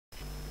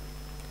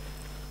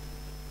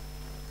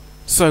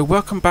So,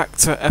 welcome back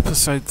to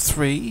episode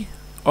 3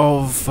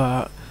 of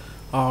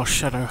our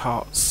Shadow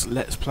Hearts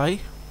Let's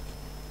Play.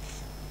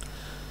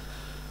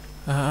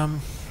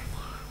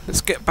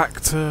 Let's get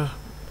back to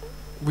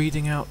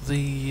reading out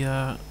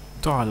the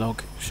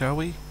dialogue, shall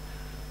we?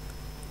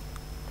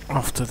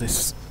 After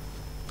this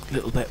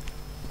little bit.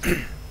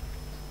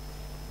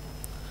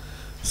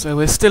 So,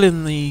 we're still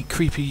in the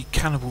creepy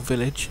cannibal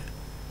village.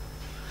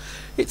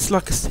 It's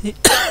like a...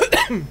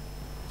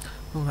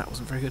 Oh, that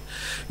wasn't very good.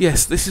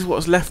 Yes, this is what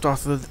was left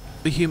after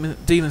the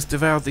demons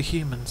devoured the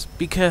humans.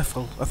 Be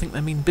careful. I think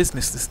they mean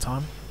business this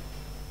time.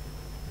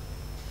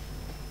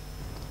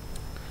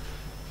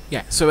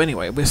 Yeah, so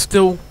anyway, we're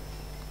still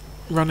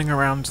running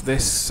around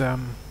this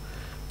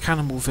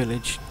cannibal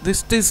village.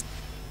 This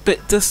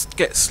bit does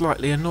get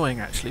slightly annoying,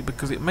 actually,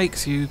 because it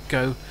makes you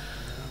go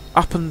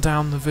up and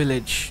down the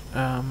village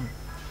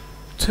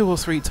 2 or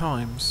 3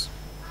 times.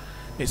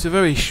 It's a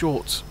very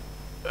short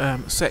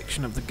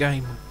section of the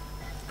game.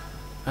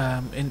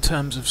 In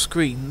terms of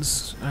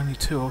screens, only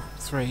 2 or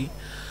 3,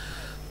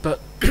 but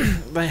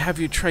they have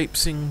you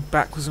traipsing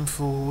backwards and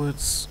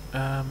forwards,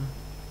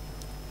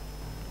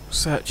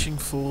 searching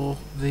for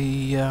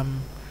the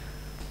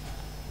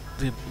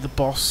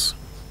boss.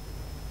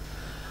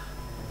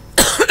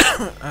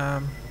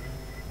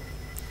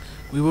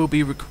 We will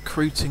be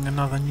recruiting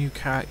another new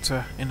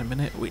character in a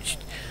minute, which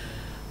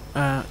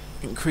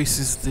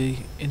increases the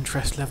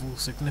interest level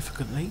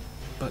significantly,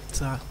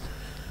 but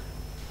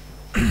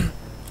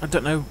I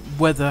don't know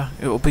whether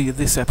it will be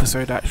this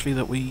episode actually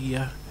that we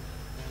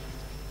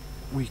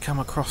come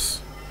across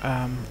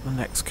the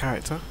next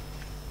character.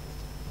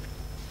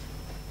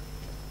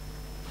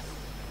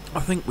 I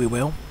think we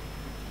will.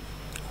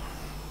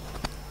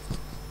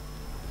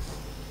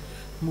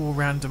 More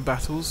random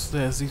battles.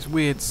 There's these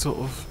weird sort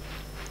of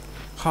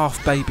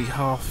half baby,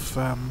 half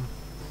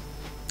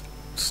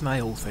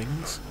snail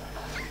things,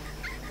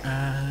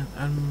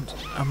 and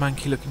a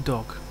manky looking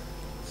dog.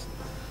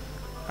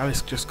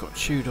 Alice just got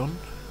chewed on.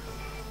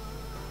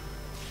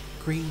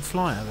 Green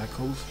flyer, they're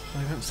called.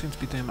 They don't seem to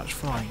be doing much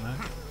flying though.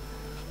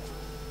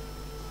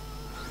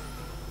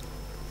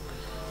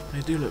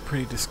 They do look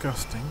pretty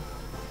disgusting.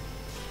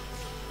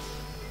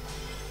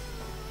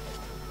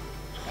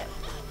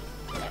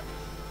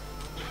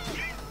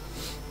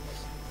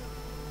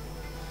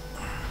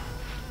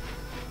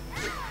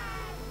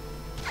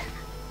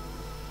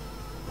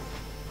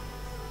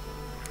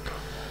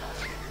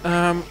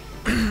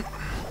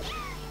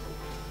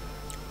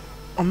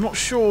 I'm not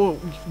sure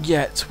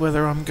yet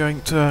whether I'm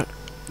going to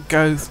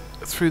go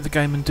through the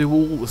game and do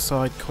all the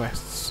side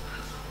quests,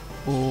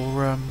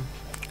 or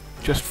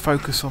just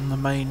focus on the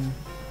main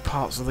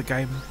parts of the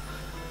game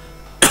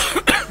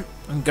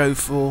and go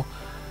for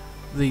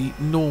the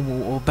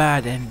normal or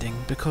bad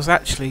ending, because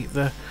actually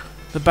the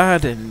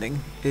bad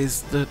ending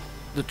is the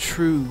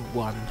true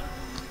one.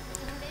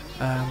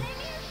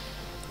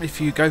 If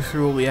you go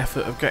through all the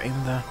effort of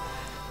getting the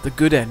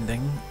good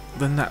ending,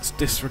 then that's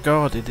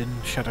disregarded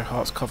in Shadow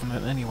Hearts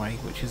Covenant anyway,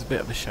 which is a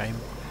bit of a shame.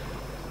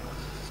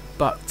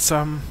 But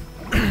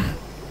I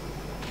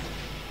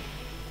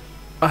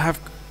have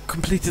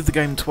completed the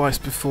game twice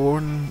before,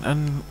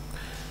 and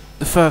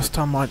the first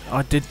time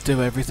I did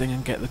do everything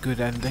and get the good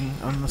ending,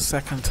 and the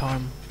second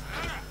time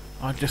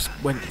I just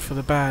went for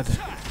the bad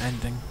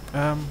ending.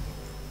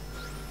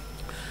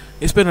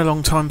 It's been a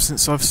long time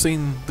since I've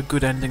seen the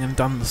good ending and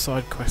done the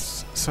side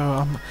quests, so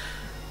I'm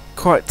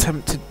quite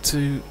tempted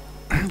to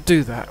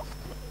do that.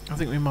 I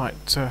think we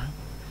might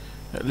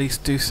at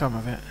least do some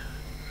of it.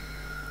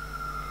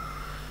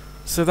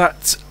 So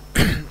that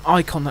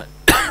icon that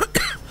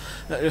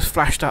that just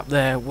flashed up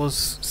there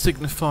was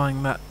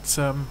signifying that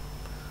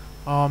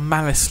our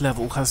malice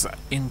level has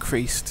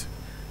increased.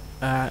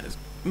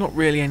 Not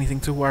really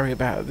anything to worry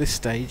about at this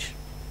stage.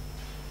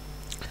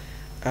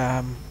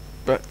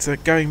 But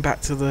going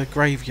back to the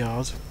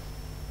graveyard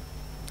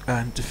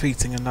and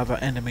defeating another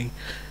enemy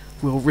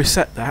will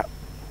reset that.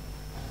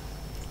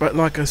 But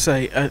like I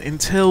say,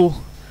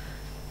 until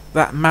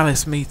that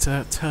malice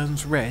meter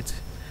turns red,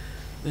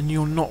 then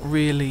you're not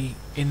really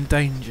in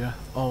danger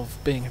of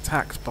being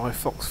attacked by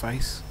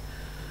Foxface,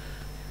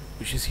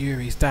 which is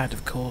Yuri's dad,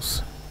 of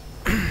course.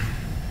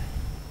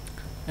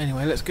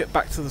 Anyway, let's get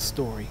back to the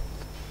story.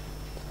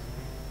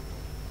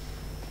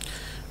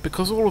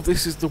 Because all of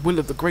this is the will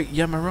of the great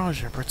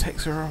Yamaraja,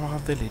 protector of our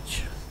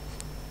village.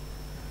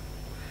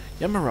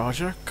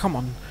 Yamaraja? Come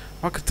on,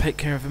 I could take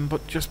care of him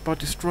but just by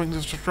destroying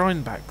the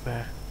shrine back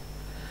there.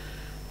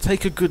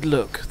 Take a good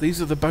look.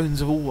 These are the bones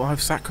of all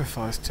I've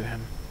sacrificed to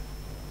him.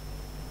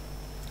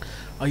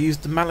 I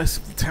used the malice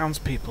of the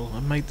townspeople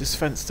and made this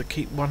fence to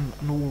keep one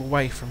and all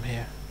away from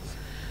here.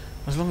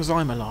 As long as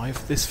I'm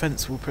alive, this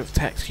fence will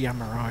protect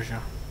Yamaraja.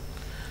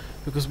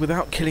 Because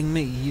without killing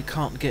me, you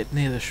can't get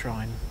near the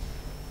shrine.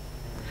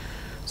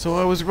 So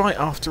I was right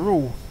after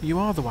all. You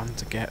are the one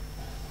to get.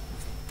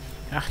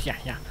 Ah,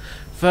 yeah.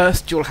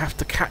 First, you'll have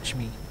to catch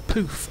me.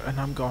 Poof, and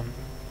I'm gone.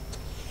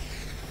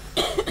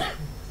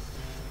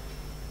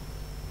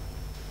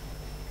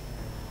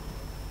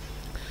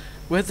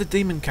 Where'd the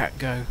demon cat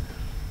go?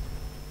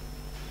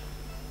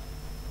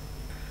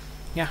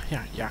 Yeah,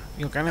 yeah, yeah.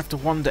 You're going to have to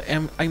wander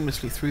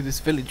aimlessly through this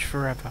village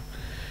forever.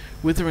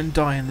 Wither and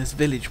die in this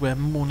village where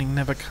morning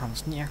never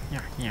comes. Yeah,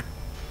 yeah, yeah.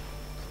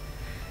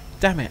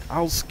 Damn it,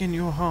 I'll skin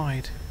your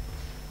hide.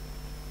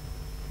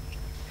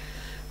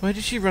 Where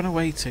did she run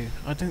away to?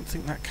 I don't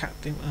think that cat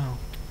did. Oh.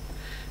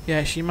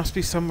 Yeah, she must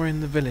be somewhere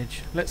in the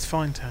village. Let's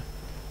find her.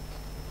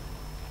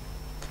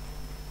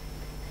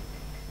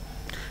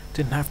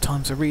 Didn't have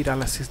time to read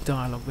Alice's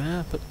dialogue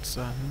there, but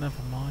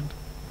never mind.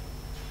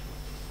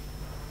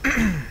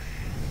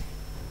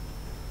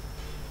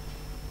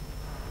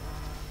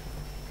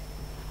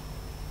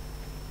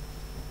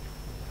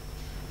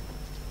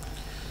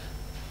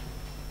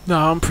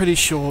 No, I'm pretty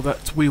sure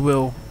that we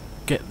will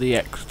get the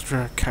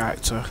extra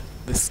character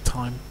this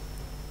time.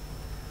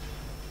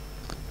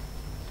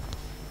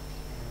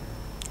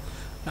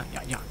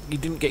 Yeah, you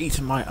didn't get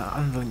eaten by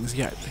underlings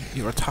yet.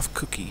 You're a tough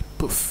cookie.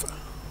 Poof.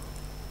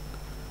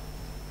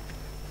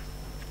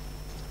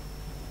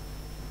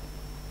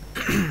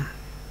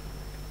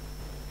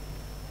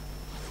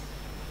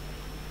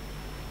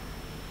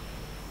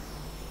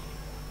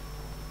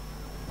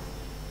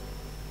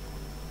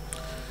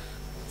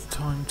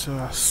 Time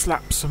to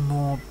slap some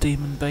more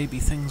demon baby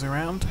things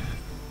around.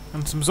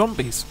 And some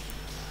zombies.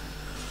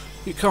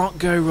 You can't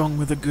go wrong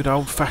with a good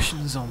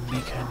old-fashioned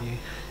zombie, can you?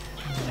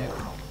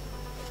 No.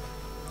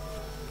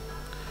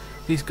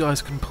 These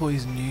guys can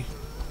poison you,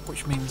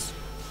 which means...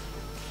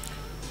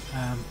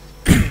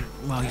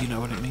 well, you know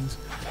what it means.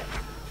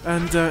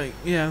 And,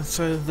 yeah,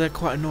 so they're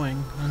quite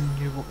annoying, and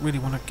you really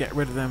want to get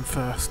rid of them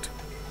first.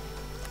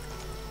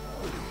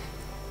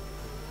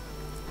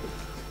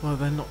 Well,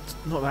 they're not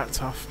that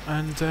tough,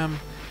 and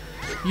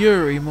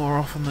Yuri, more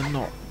often than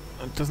not,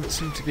 doesn't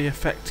seem to be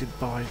affected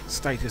by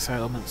status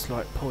ailments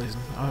like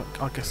poison.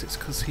 I guess it's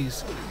because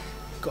he's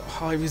got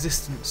high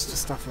resistance to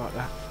stuff like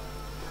that.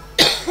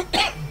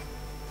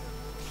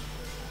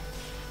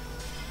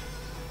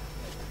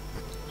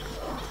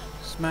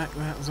 Smack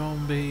that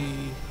zombie.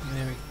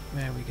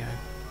 There we go.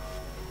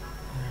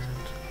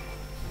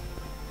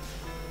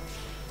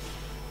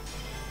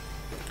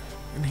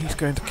 And he's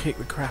going to kick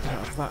the crap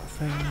out of that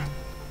thing.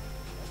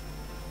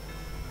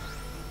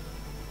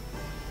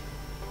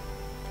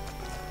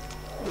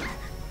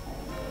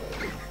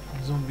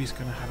 The zombie's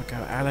going to have a go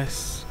at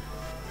Alice.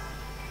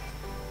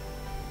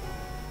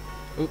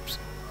 Oops.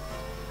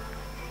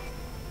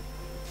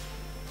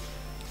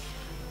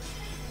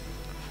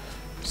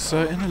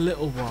 So in a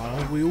little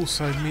while we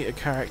also meet a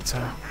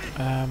character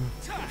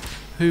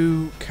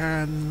who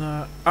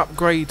can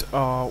upgrade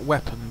our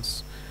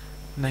weapons,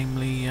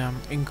 namely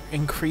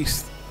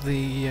increase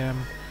the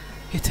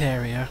hit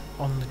area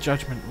on the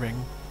judgment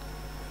ring,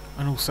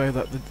 and also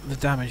that the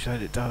damage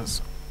that it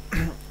does.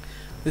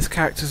 This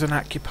character's an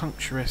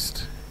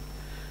acupuncturist,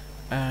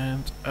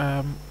 and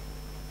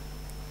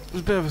it's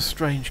a bit of a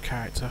strange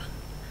character.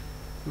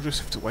 We'll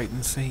just have to wait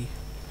and see.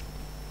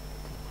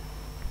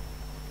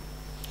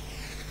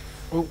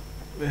 Oh,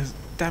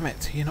 damn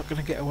it, you're not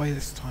going to get away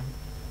this time.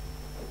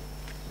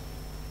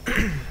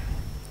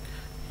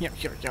 Yuck,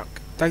 yuck, yuck.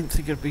 Don't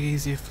think it'd be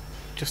easy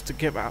just to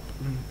give up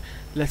and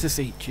let us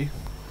eat you.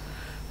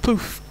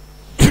 Poof!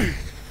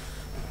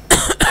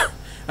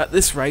 At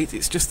this rate,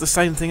 it's just the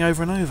same thing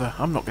over and over.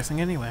 I'm not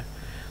getting anywhere.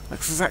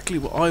 That's exactly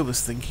what I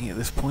was thinking at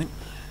this point.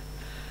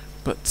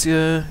 But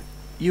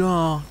you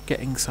are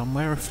getting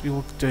somewhere if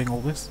you're doing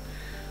all this.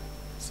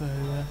 So,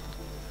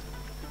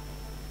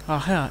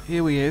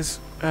 here he is.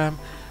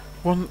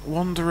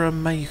 Wanderer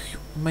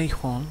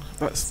Mayhorn,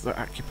 that's the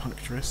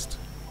acupuncturist.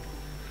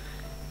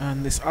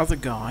 And this other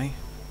guy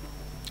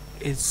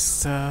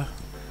is the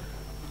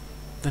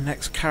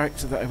next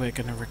character that we're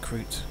going to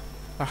recruit.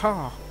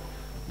 Aha!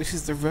 This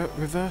is the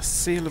reverse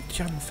seal of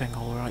Jianfeng,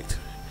 alright.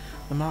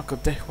 The mark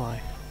of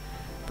Dehwai.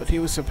 But he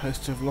was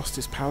supposed to have lost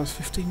his powers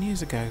 15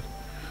 years ago.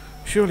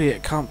 Surely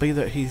it can't be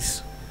that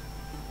he's...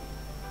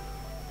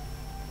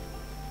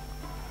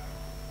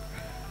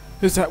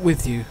 Who's that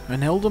with you?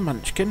 An elder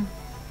munchkin?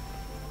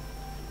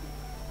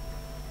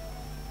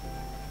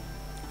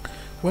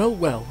 Well,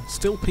 well,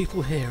 still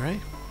people here,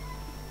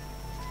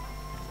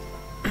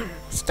 eh?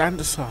 Stand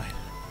aside.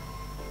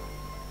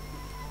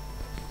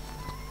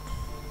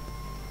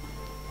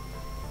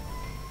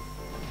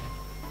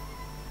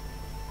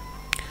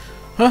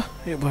 Huh?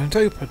 It won't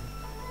open.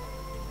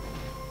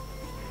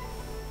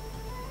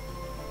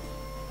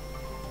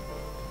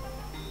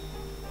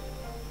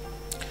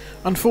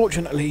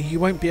 Unfortunately, you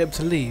won't be able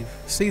to leave.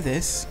 See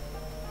this?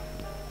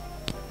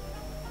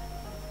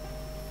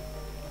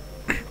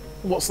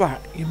 What's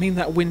that? You mean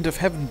that wind of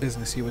heaven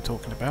business you were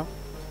talking about?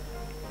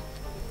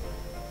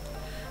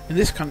 In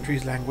this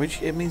country's language,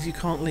 it means you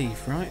can't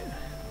leave, right?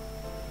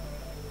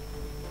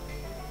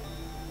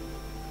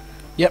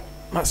 Yep,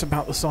 that's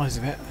about the size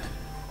of it.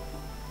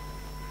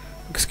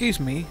 Excuse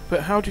me,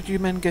 but how did you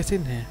men get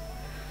in here?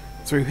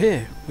 Through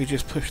here. We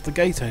just pushed the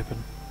gate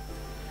open.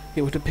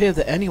 It would appear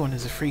that anyone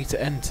is free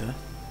to enter.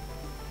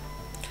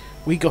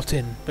 We got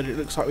in, but it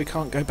looks like we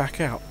can't go back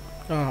out.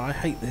 Ah, I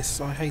hate this.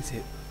 I hate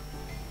it.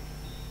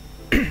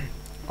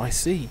 I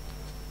see.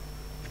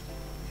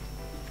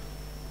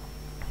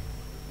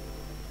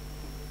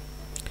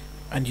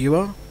 And you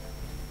are?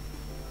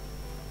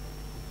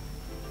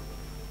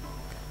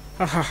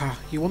 Ha ha ha,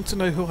 you want to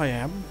know who I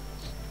am?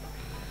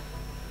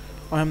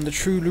 I am the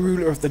true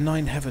ruler of the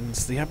 9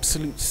 heavens, the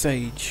absolute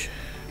sage,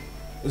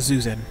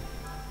 Zuzen.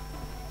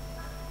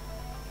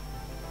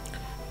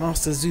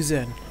 Master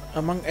Zuzen,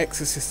 among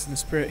exorcists and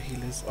spirit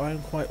healers, I am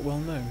quite well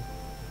known.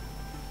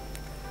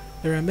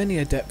 There are many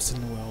adepts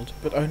in the world,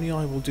 but only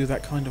I will do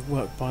that kind of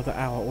work by the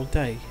hour or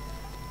day.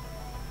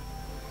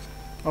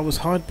 I was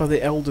hired by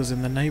the elders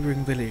in the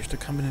neighbouring village to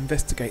come and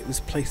investigate this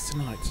place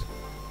tonight.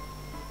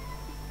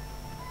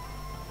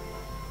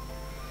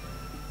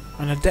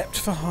 An adept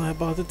for hire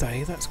by the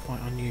day, that's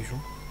quite unusual.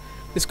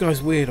 This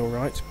guy's weird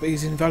alright, but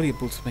he's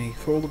invaluable to me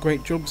for all the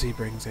great jobs he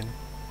brings in.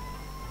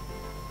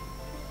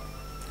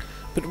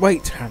 But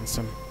wait,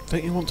 handsome,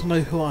 don't you want to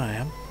know who I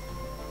am?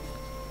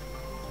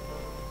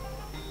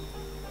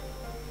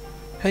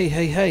 Hey,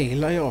 hey, hey,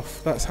 lay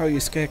off, that's how you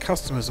scare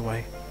customers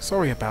away.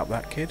 Sorry about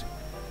that, kid.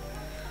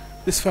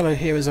 This fellow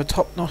here is a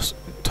top-notch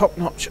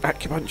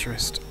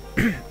acupuncturist.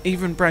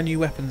 Even brand new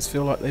weapons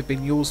feel like they've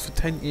been yours for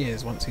 10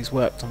 years once he's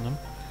worked on them.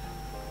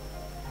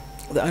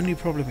 The only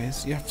problem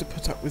is you have to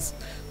put up with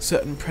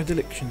certain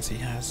predilections he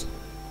has.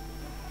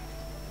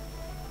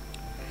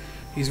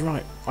 He's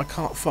right, I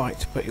can't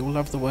fight, but you'll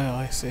love the way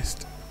I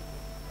assist.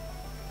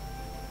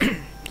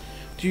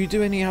 Do you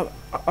do any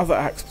other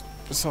acts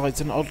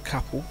besides an odd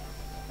couple?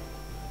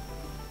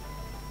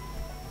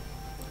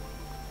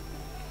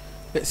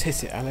 Let's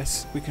hit it,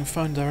 Alice. We can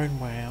find our own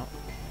way out.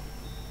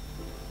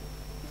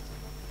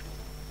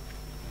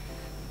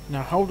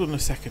 Now hold on a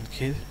second,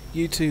 kid.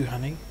 You too,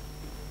 honey.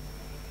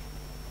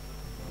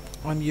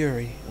 I'm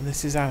Yuri, and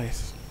this is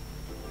Alice.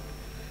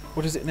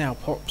 What is it now,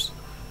 Pops?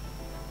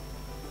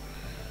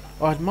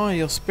 I admire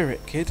your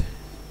spirit, kid.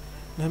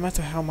 No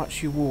matter how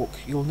much you walk,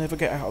 you'll never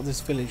get out of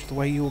this village the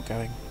way you're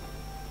going.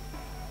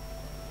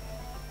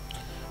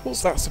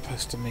 What's that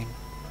supposed to mean?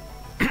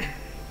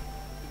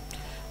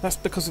 That's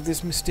because of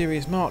this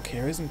mysterious mark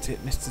here, isn't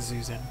it, Mr.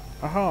 Zuzen?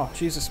 Aha,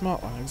 she's a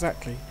smart one,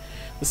 exactly.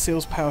 The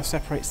seal's power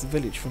separates the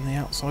village from the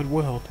outside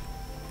world.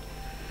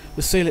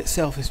 The seal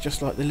itself is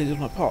just like the lid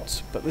on a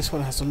pot, but this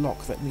one has a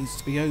lock that needs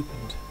to be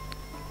opened.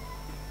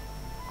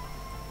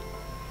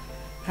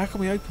 How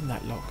can we open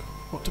that lock?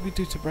 What do we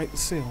do to break the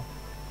seal?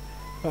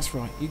 That's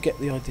right, you get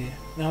the idea.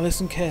 Now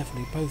listen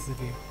carefully, both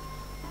of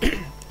you.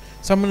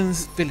 Someone in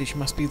this village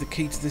must be the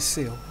key to this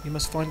seal. You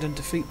must find and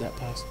defeat that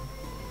person.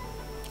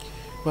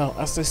 Well,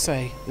 as they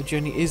say, the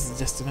journey is the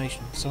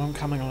destination, so I'm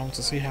coming along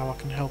to see how I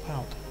can help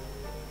out.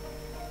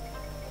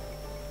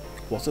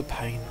 What a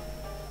pain.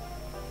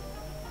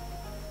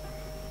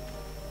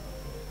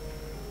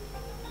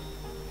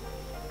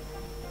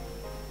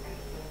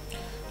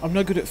 I'm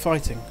no good at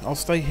fighting. I'll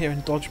stay here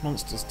and dodge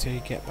monsters till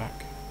you get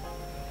back.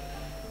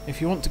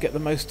 If you want to get the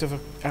most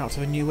out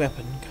of a new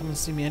weapon, come and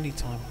see me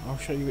anytime. I'll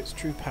show you its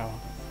true power.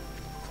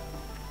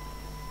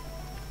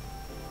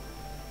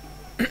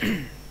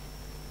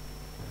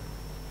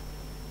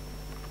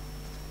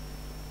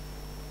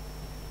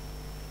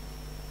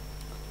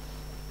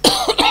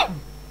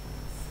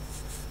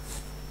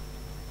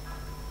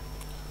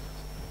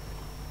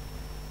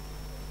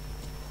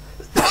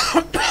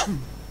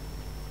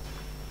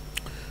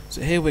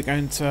 So here we're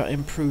going to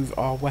improve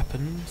our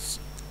weapons.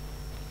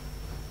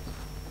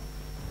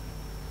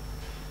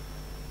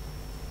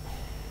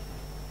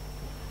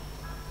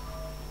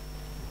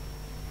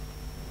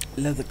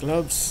 Leather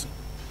gloves.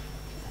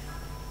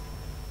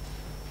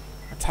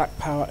 Attack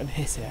power and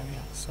hit area.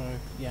 So,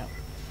 yeah.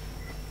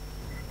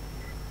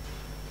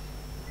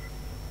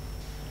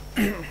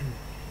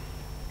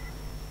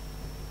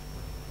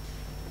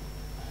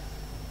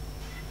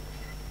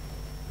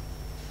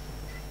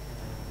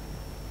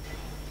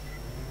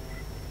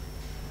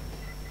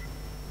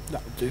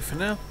 That'll do for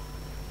now.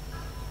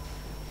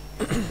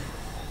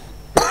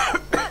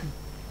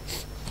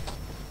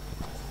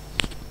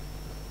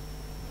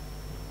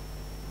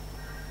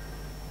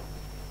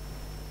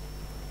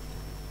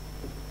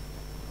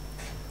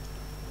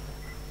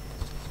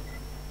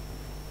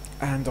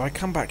 And I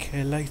come back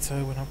here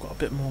later when I've got a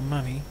bit more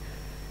money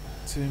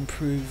to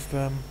improve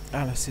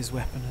Alice's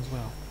weapon as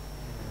well.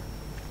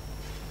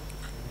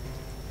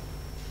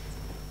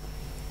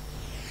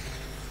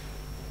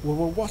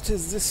 Well, what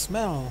is this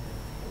smell?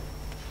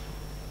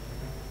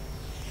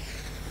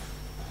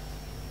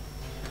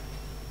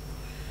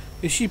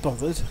 Is she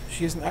bothered?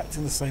 She isn't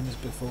acting the same as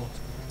before.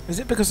 Is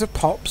it because of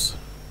Pops?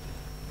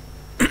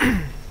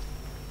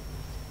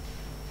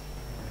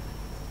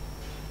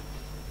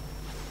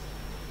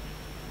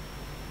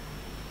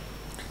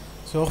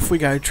 So off we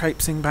go,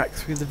 traipsing back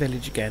through the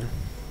village again.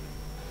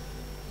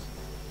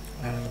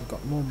 And we've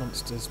got more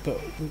monsters,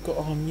 but we've got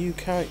our new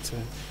character.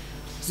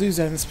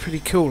 Zuzen's pretty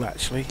cool,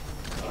 actually.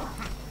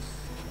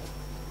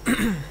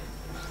 He's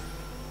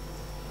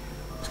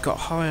got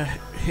higher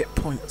hit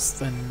points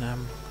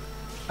than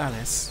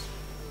Alice,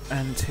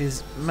 and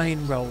his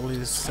main role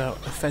is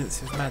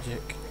offensive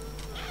magic.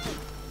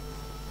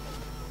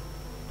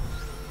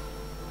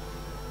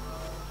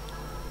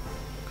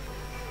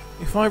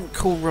 If I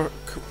recall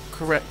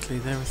correctly,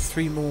 there are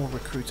 3 more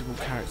recruitable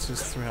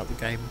characters throughout the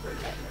game,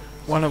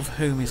 one of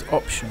whom is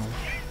optional.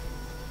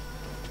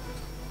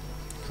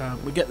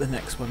 We get the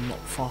next one not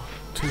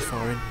too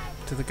far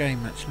into the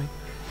game, actually.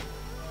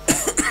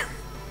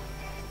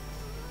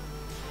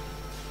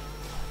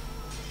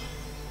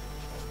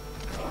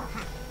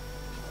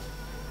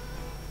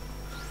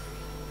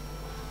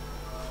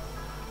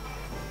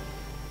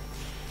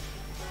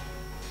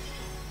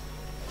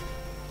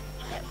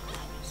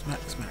 Smack,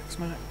 smack,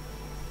 smack.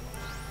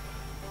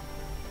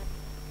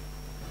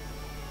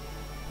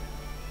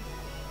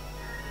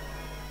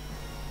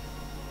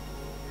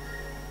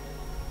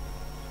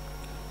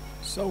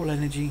 Soul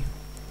energy.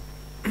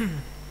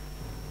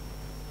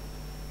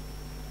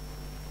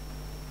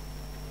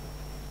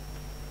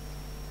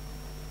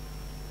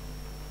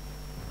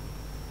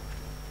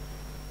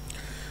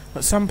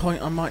 At some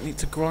point I might need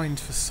to grind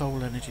for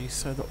soul energy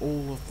so that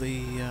all of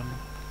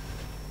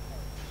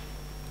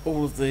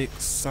the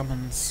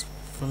summons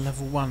for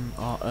level 1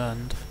 are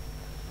earned.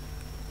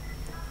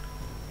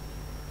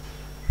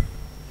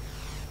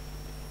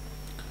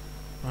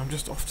 I'm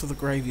just off to the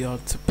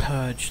graveyard to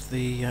purge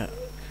the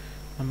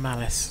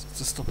malice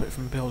to stop it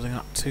from building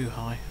up too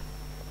high.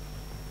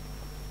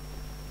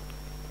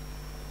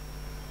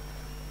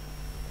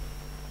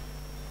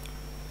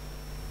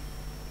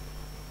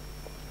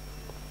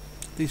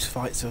 These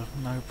fights are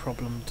no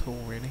problem at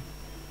all, really.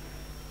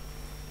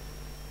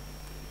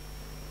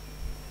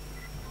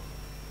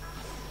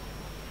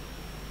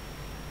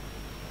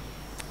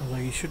 Although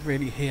you should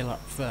really heal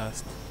up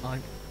first. I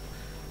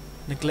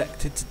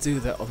neglected to do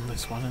that on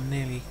this one and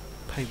nearly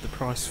paid the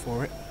price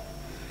for it.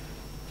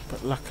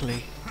 But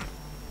luckily,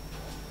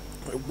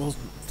 it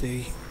wasn't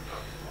the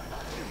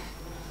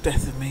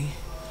death of me.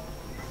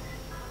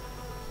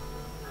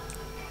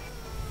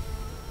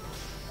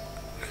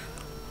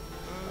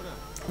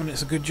 And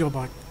it's a good job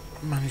I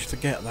managed to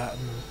get that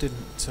and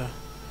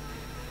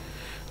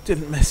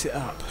didn't mess it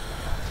up.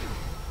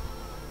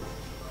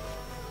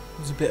 It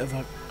was a bit of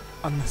an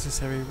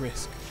unnecessary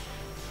risk.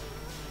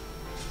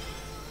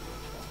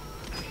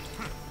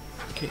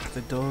 Kick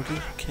the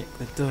doggy, kick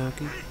the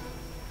doggy.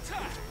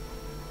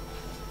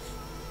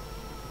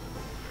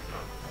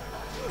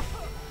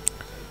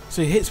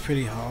 So he hits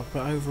pretty hard,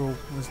 but overall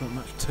there's not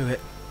much to it.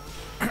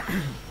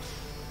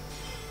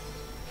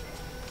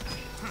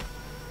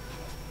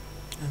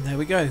 And there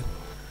we go.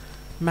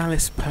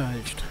 Malice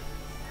purged.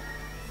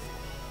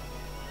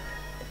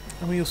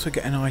 And we also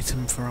get an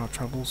item for our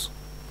troubles.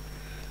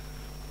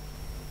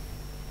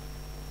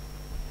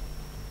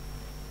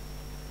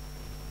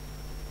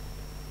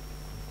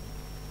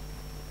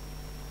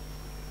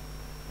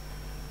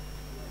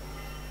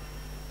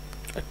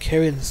 A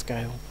Kirin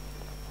scale.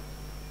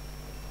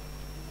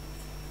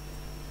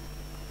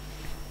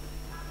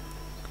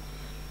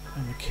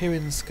 And the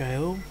Kirin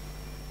scale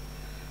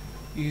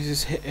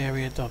uses hit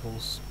area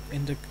doubles.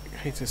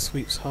 Indicator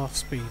sweeps half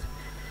speed.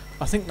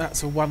 I think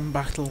that's a 1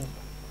 battle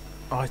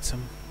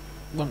item.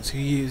 Once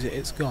you use it,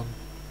 it's gone.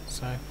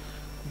 So I'm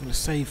going to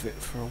save it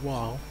for a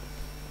while.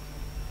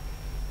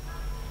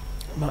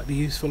 Might be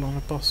useful on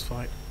a boss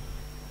fight.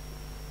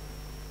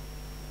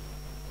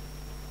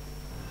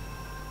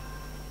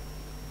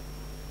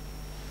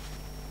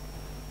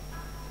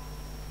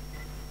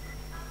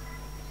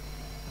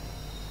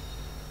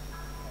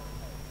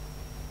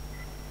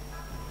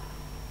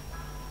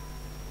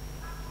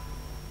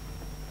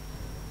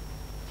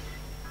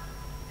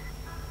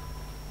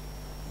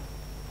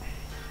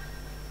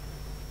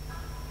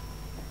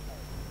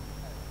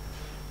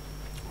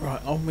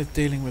 Right, on with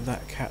dealing with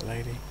that cat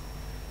lady.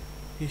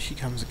 Here she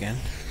comes again.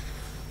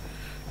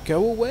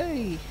 Go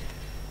away!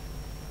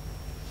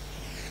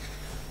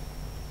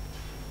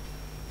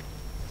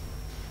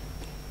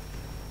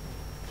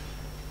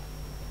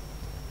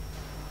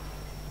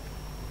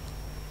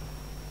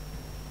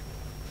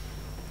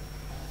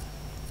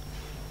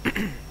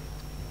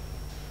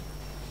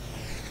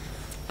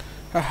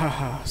 Ha ha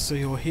ha, so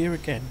you're here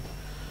again.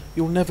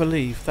 You'll never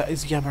leave, that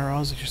is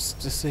Yamarazu's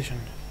decision.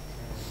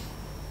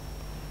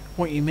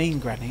 What you mean,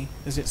 Granny,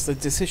 is it's the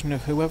decision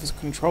of whoever's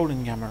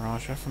controlling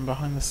Yamaraja from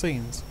behind the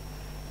scenes.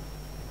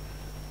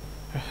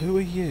 Who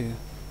are you?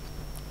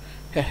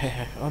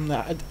 Hehehe, I'm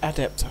the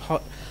adept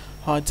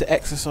hired to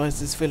exercise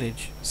this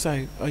village.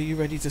 So, are you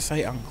ready to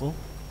say uncle?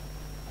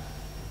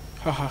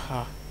 Ha ha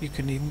ha, you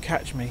couldn't even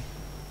catch me.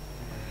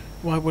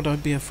 Why would I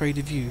be afraid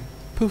of you?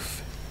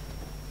 Poof!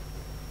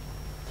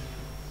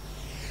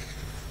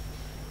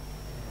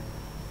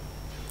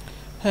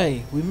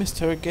 Hey, we missed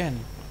her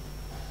again.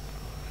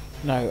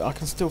 No, I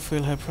can still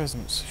feel her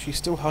presence. She's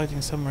still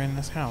hiding somewhere in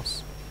this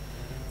house.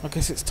 I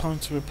guess it's time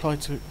to reply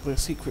to the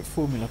secret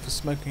formula for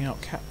smoking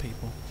out cat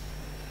people.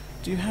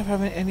 Do you have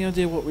any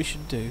idea what we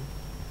should do?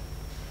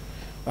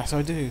 That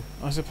I do.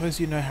 I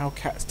suppose you know how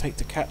cats take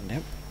to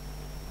catnip.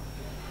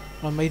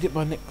 I made it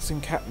by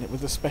mixing catnip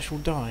with a special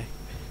dye.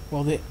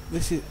 Well,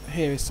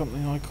 here is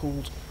something I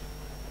called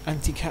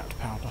anti-cat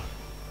powder.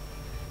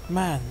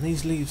 Man,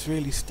 these leaves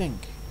really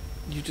stink.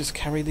 You just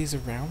carry these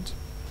around?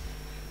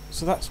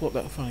 So that's what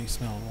that funny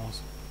smell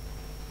was.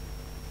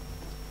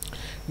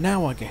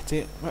 Now I get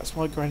it. That's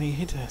why Granny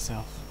hid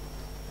herself.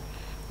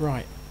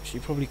 Right, she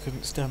probably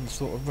couldn't stand the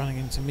thought of running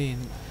into me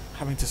and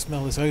having to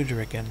smell this odour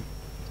again.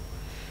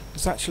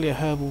 It's actually a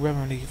herbal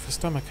remedy for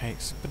stomach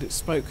aches, but its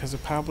smoke has a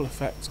powerful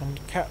effect on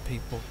cat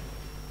people.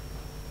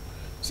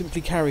 Simply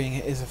carrying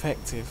it is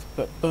effective,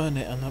 but burn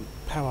it and the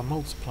power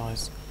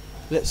multiplies.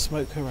 Let's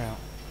smoke her out.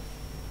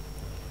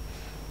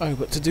 Oh,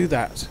 but to do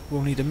that,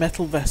 we'll need a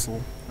metal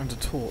vessel and a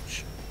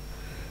torch.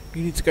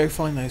 You need to go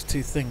find those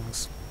two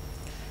things.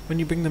 When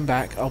you bring them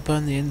back, I'll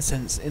burn the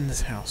incense in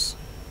this house.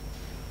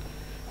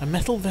 A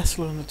metal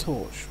vessel and a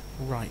torch.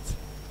 Right.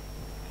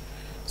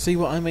 See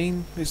what I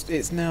mean?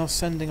 It's now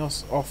sending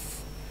us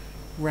off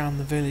round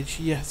the village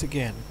yet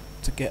again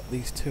to get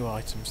these two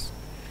items.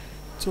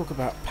 Talk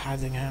about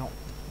padding out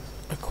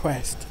a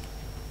quest.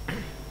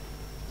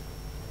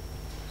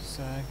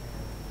 So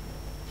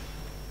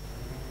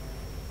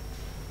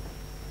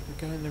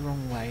we're going the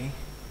wrong way.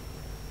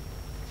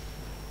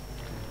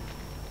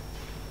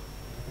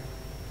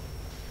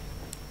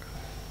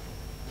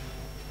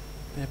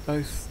 They're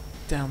both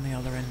down the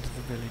other end of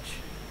the village.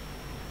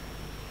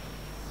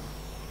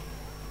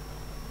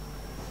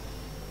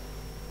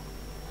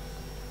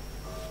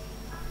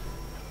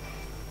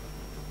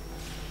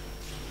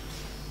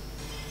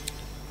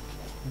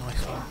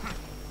 Nice one.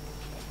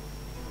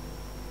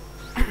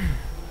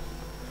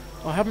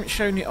 I haven't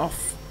shown it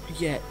off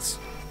yet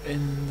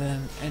in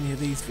any of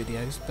these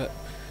videos, but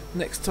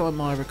next time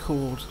I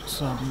record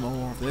some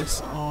more of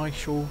this, I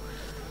shall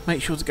make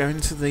sure to go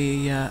into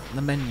the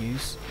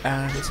menus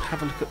and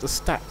have a look at the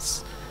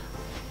stats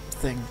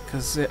thing,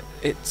 because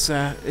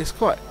it's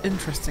quite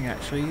interesting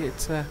actually.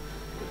 It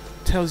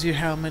tells you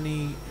how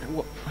many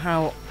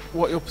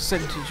what your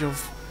percentage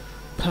of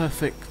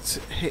perfect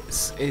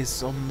hits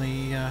is on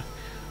the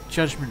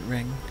judgment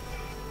ring,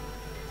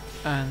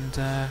 and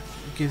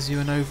gives you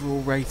an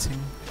overall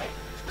rating,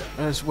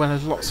 as well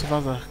as lots of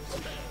other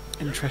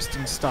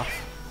interesting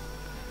stuff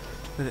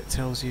that it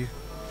tells you.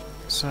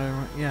 So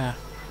yeah,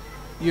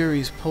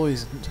 Yuri's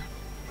poisoned.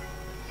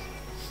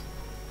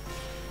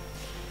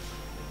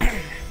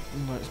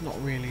 Well, it's not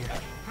really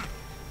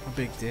a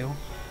big deal.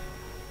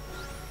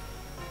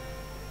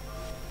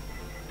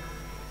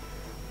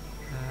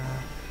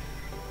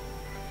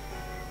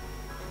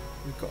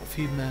 We've got a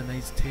few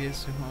mermaid's tears,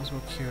 so we might as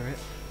well cure it.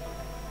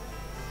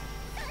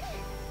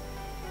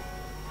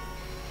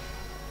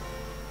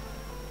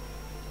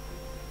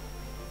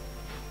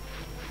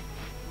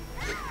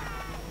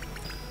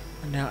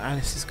 And now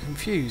Alice is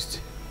confused.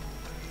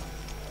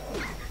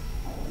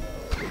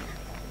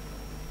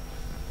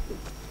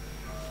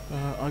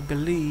 I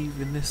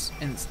believe in this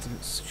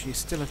instance she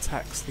still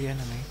attacks the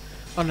enemy.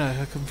 Oh no,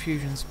 her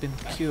confusion's been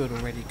cured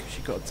already because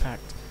she got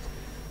attacked.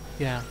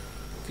 Yeah,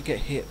 if you get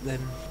hit then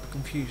the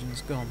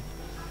confusion's gone.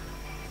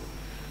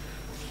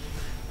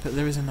 But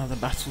there is another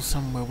battle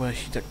somewhere where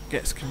she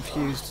gets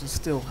confused and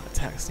still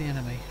attacks the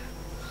enemy.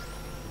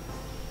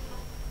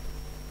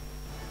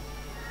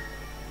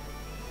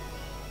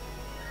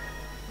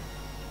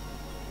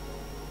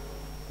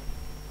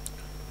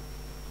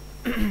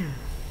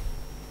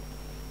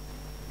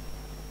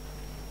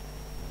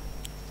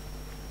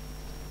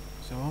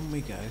 So on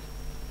we go.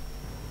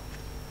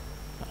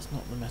 That's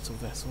not the metal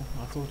vessel.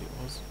 I thought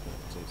it was,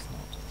 but it's not.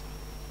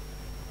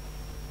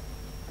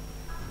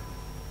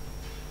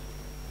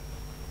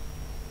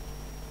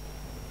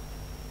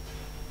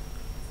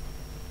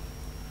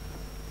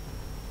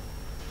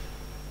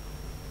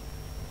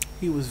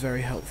 He was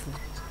very helpful.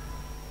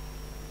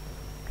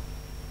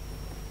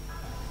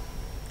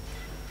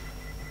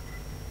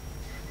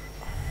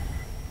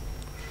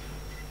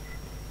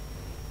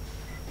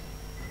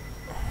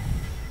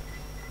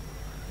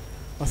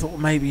 I thought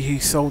maybe he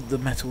sold the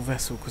metal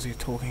vessel because he was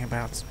talking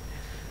about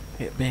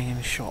it being in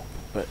a shop,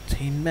 but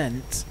he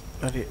meant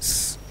that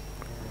it's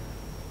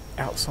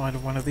outside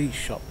of one of these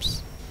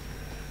shops.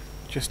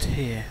 Just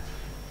here.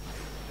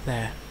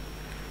 There.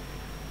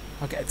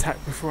 I'll get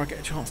attacked before I get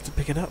a chance to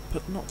pick it up,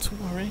 but not to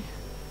worry.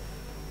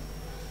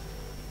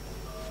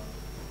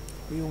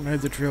 We all know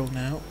the drill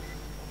now.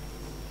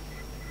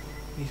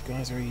 These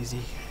guys are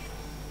easy.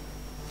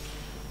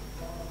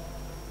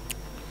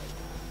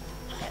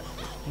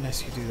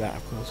 Unless you do that,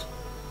 of course.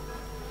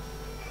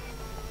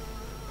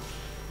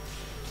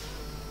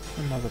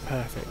 Another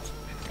perfect.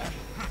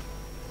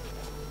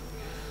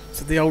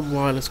 So the old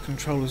wireless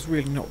controller is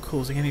really not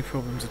causing any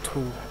problems at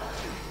all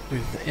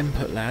with the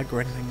input lag or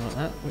anything like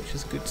that, which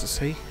is good to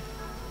see.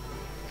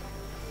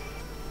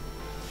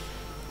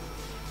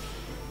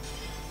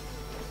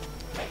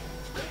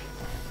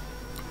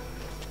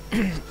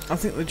 I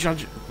think the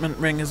judgment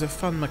ring is a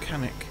fun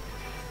mechanic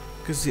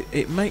because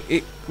it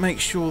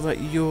makes sure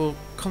that you're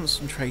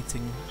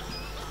concentrating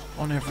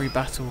on every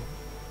battle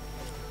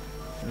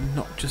and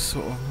not just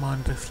sort of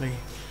mindlessly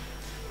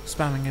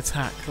spamming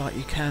attack like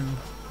you can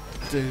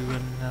do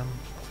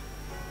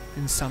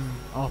in some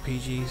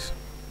RPGs.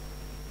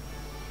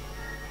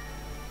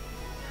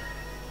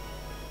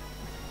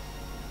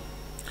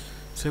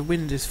 So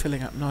wind is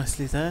filling up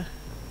nicely there.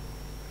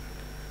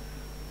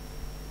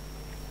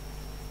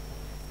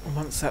 And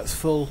once that's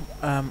full,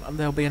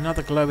 there'll be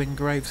another glowing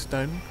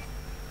gravestone.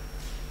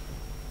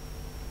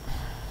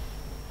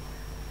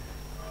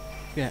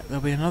 Yeah,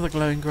 there'll be another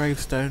glowing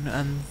gravestone,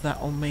 and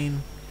that'll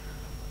mean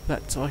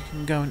that I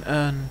can go and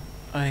earn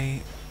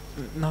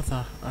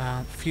another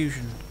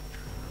fusion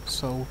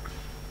soul.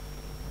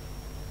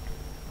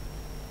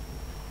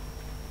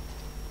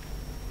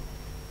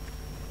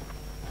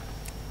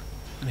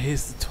 And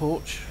here's the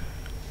torch.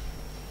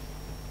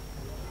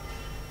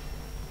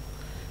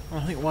 And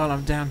I think while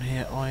I'm down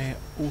here, I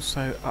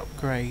also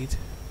upgrade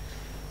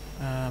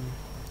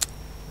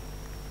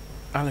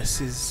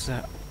Alice's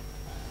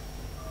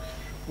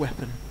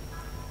weapon.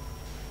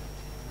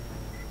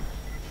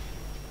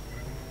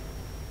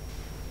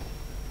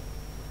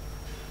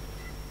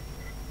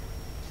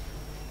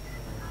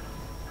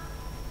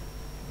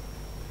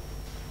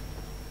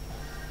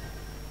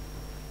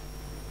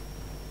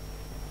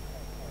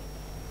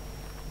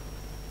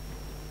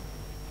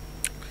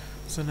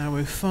 So now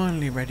we're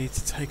finally ready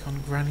to take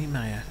on Granny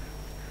Naya.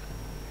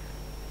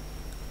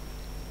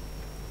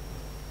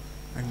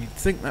 And you'd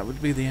think that would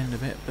be the end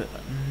of it, but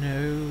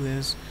no,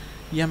 there's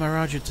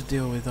Yamaraja to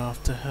deal with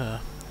after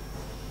her.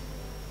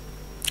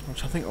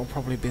 Which I think will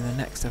probably be the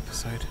next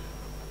episode.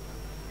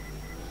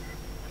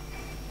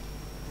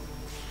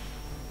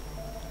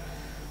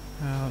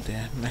 Oh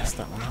dear, messed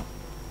that one up.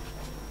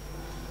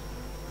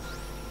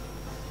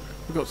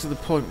 We got to the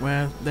point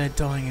where they're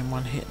dying in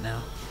one hit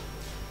now.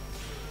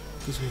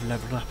 Because we've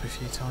leveled up a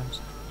few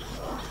times.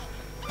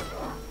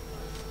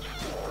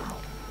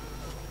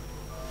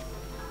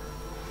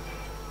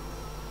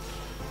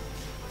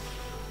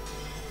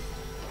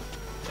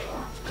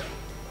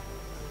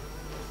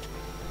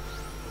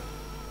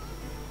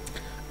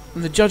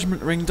 And the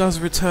Judgment Ring does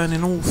return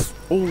in all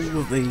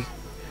of the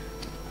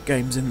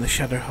games in the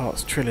Shadow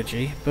Hearts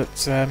trilogy, but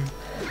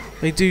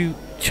they do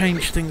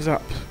change things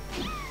up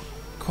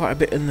quite a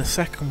bit in the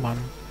second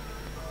one.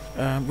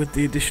 With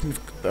the addition of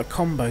a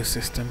combo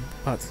system,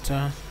 but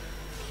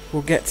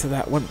we'll get to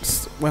that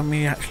when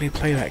we actually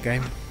play that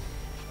game.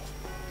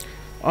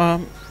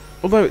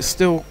 Although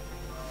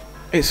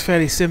it's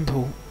fairly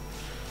simple,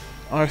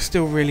 I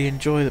still really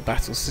enjoy the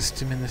battle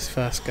system in this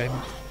first game.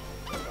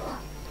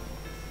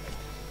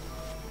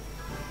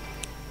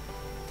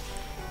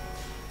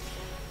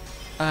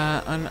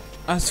 And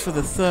as for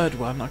the third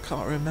one, I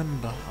can't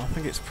remember. I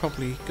think it's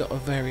probably got a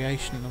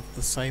variation of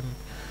the same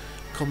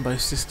combo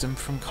system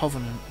from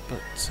Covenant,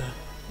 but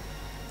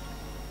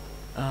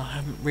I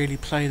haven't really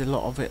played a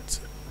lot of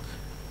it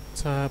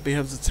to be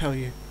able to tell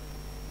you.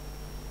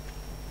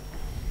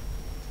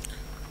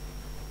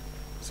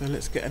 So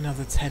let's get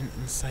another tent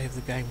and save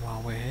the game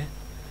while we're here.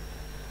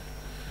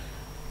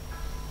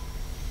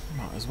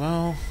 Might as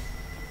well.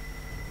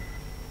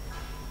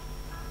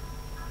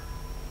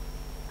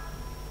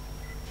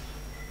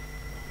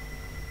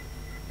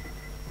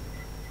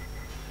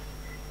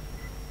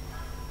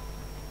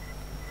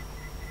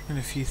 And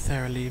a few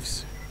Thera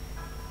leaves.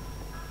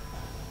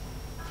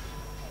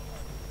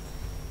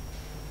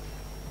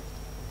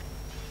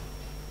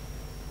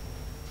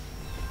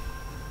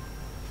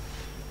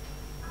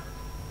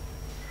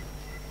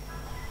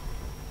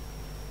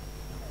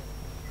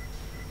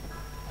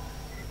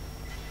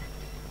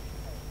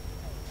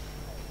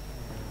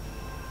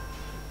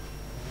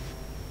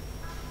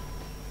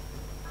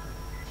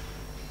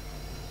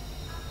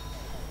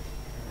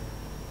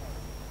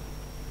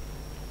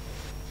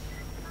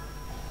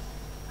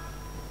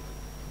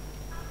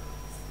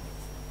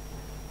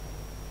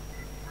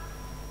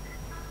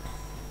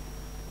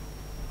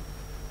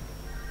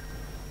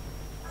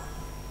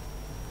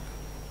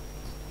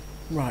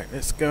 Right,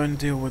 let's go and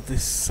deal with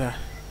this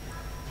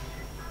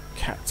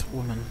cat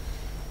woman.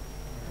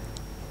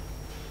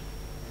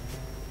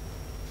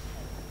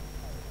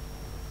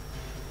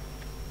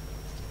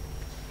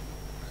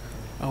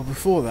 Oh,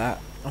 before that,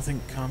 I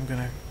think I'm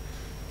gonna...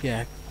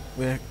 Yeah,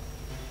 we're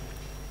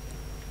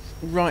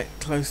right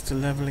close to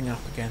levelling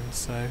up again,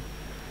 so...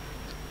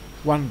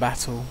 One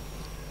battle,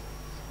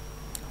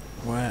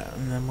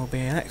 and then we'll be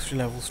an extra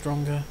level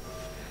stronger.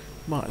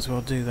 Might as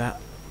well do that.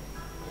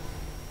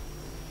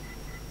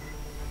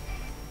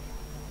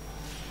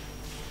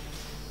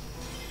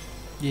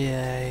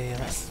 Yeah,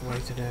 that's the way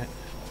to do it.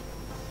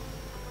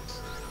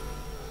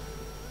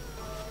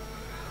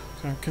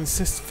 So I'm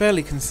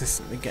fairly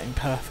consistently getting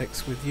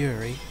perfects with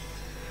Yuri,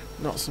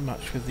 not so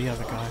much with the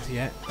other guys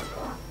yet.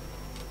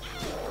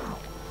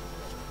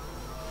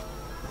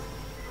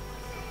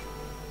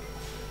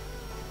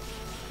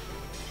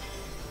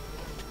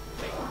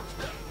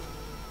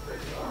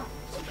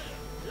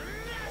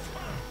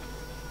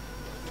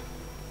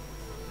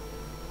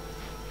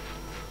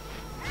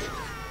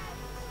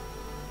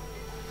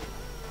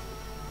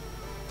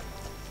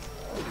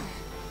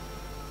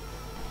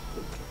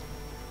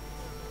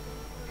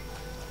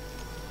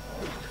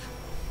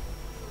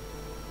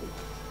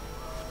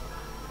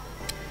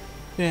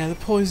 Yeah, the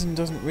poison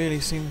doesn't really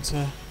seem to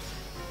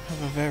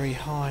have a very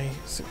high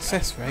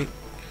success rate,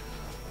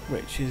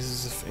 which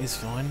is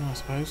fine, I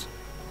suppose.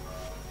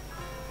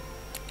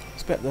 I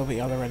expect there'll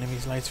be other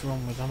enemies later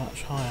on with a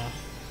much higher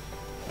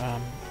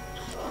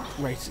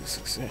rate of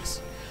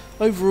success.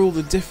 Overall,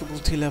 the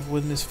difficulty level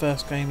in this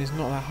first game is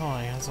not that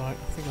high, as I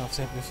think I've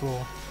said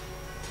before.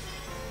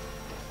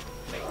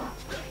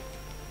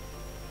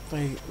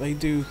 They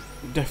do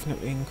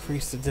definitely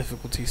increase the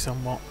difficulty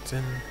somewhat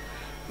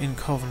in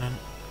Covenant.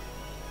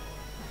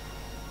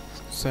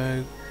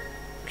 So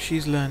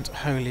she's learnt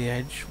Holy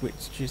Edge,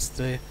 which is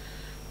the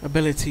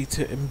ability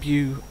to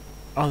imbue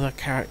other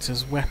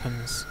characters'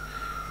 weapons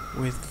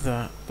with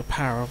the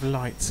power of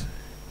light.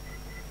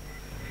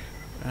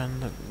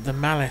 And the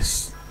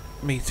malice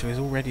meter is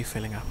already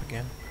filling up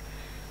again,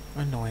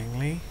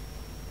 annoyingly.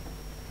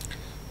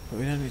 But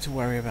we don't need to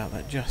worry about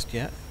that just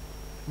yet.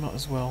 Might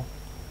as well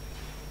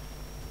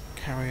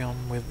carry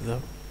on with the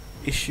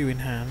issue in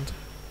hand,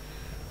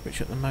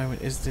 which at the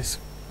moment is this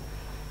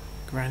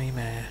granny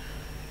mare.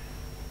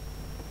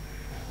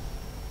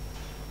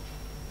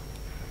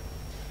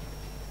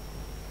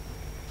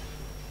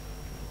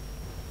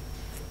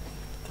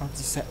 Time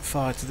to set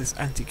fire to this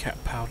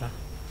anti-cat powder.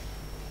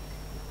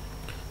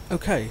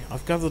 Okay,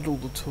 I've gathered all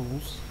the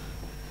tools.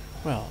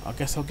 Well, I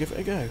guess I'll give it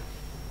a go.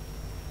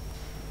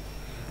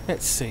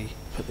 Let's see.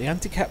 Put the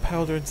anti-cat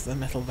powder into the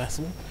metal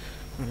vessel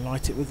and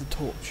light it with a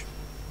torch.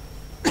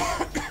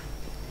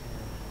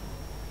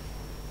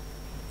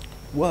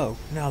 Whoa,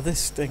 now this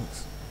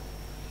stinks.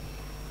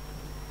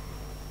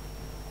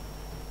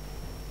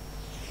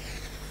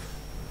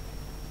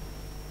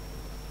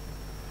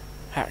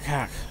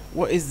 Hack.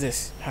 What is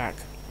this, Hack?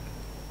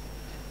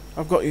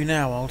 I've got you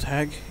now, old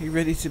hag. You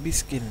ready to be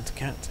skinned,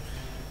 cat?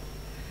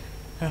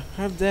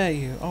 How dare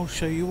you? I'll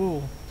show you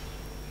all.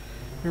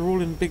 You're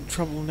all in big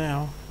trouble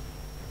now.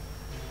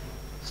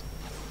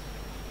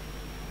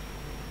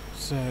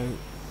 So,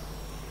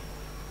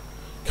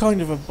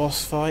 kind of a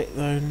boss fight,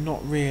 though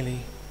not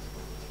really.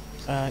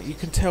 You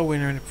can tell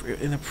when you're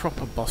in a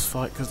proper boss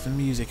fight because the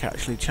music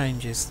actually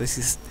changes. This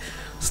is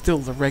still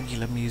the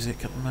regular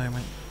music at the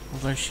moment,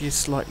 although she is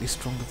slightly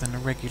stronger than a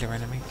regular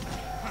enemy.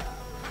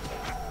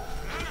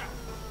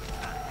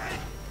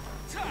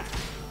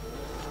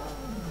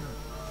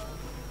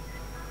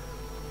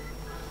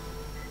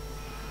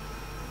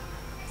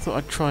 Thought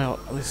I'd try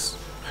out this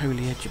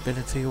Holy Edge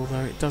ability,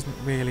 although it doesn't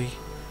really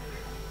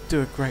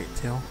do a great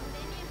deal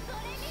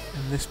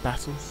in this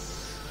battle.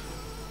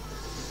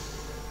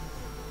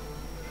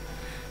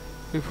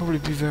 It'll probably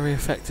be very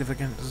effective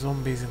against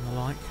zombies and the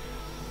like.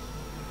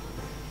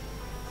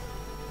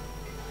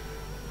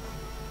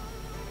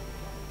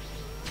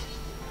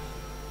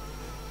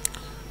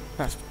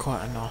 That's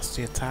quite a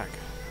nasty attack.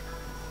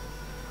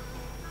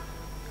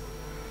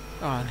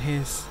 Ah, and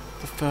here's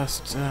the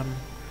first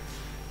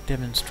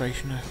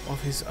demonstration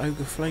of his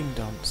Ogre Flame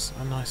Dance.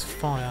 A nice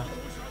fire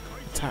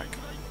attack.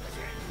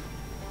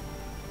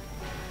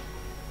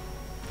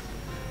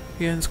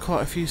 He earns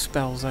quite a few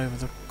spells over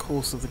the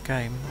course of the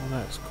game,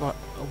 although it's quite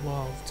a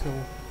while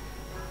till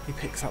he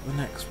picks up the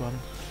next one.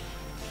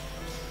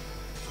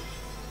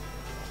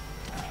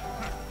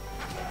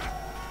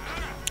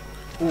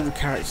 All the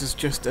characters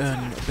just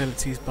earn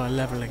abilities by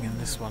levelling in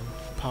this one,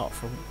 apart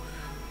from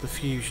the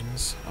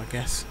fusions, I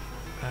guess,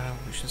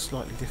 which is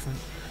slightly different.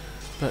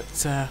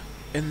 But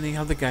in the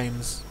other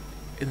games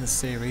in the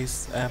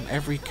series,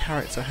 every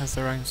character has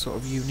their own sort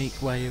of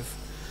unique way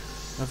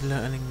of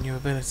learning new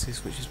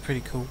abilities, which is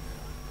pretty cool.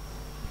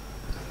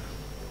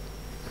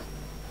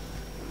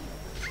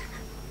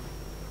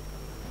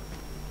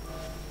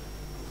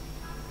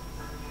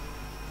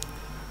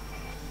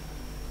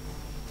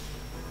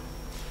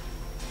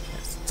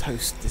 Let's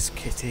toast this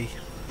kitty.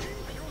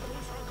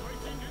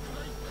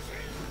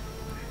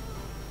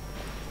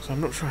 So I'm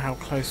not sure how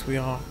close we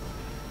are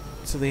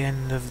to the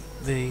end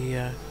of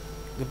the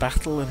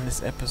battle in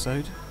this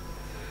episode.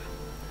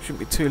 Shouldn't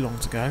be too long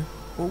to go.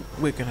 Oh,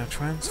 we're gonna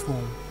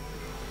transform.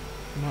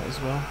 Might as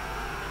well.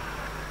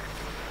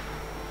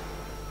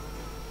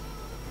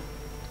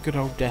 Good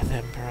old Death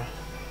Emperor.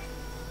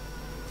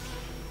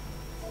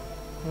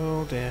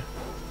 Oh dear.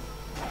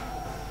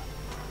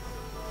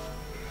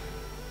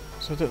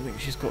 So I don't think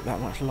she's got that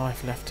much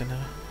life left in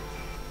her.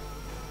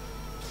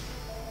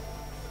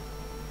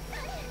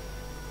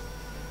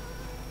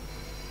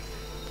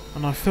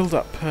 And I filled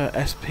up her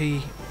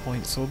SP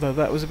points, although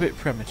that was a bit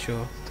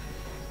premature.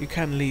 You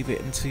can leave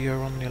it until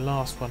you're on your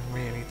last one,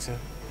 really, to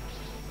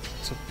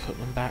put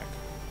them back.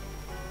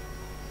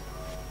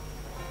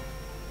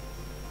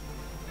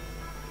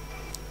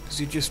 Because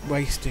you're just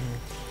wasting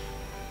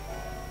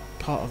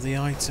part of the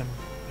item,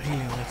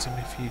 healing item,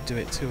 if you do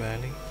it too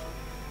early.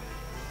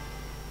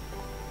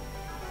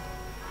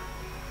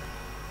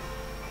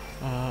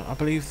 I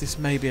believe this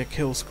may be a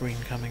kill screen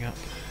coming up.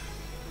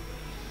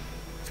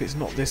 If it's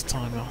not this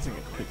time, I think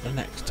it'll be the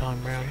next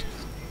time round.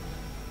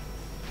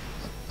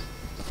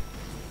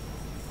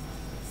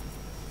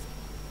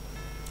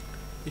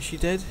 Is she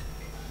dead?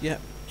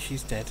 Yep,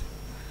 she's dead.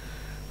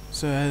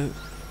 So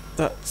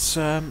that's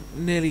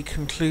nearly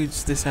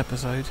concludes this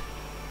episode.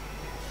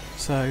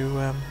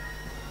 So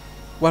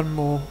one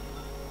more,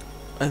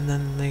 and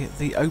then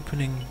the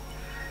opening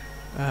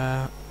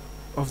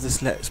of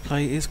this Let's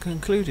Play is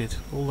concluded.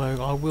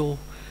 Although I will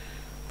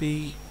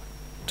be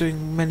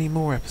doing many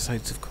more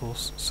episodes, of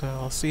course, so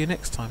I'll see you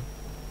next time.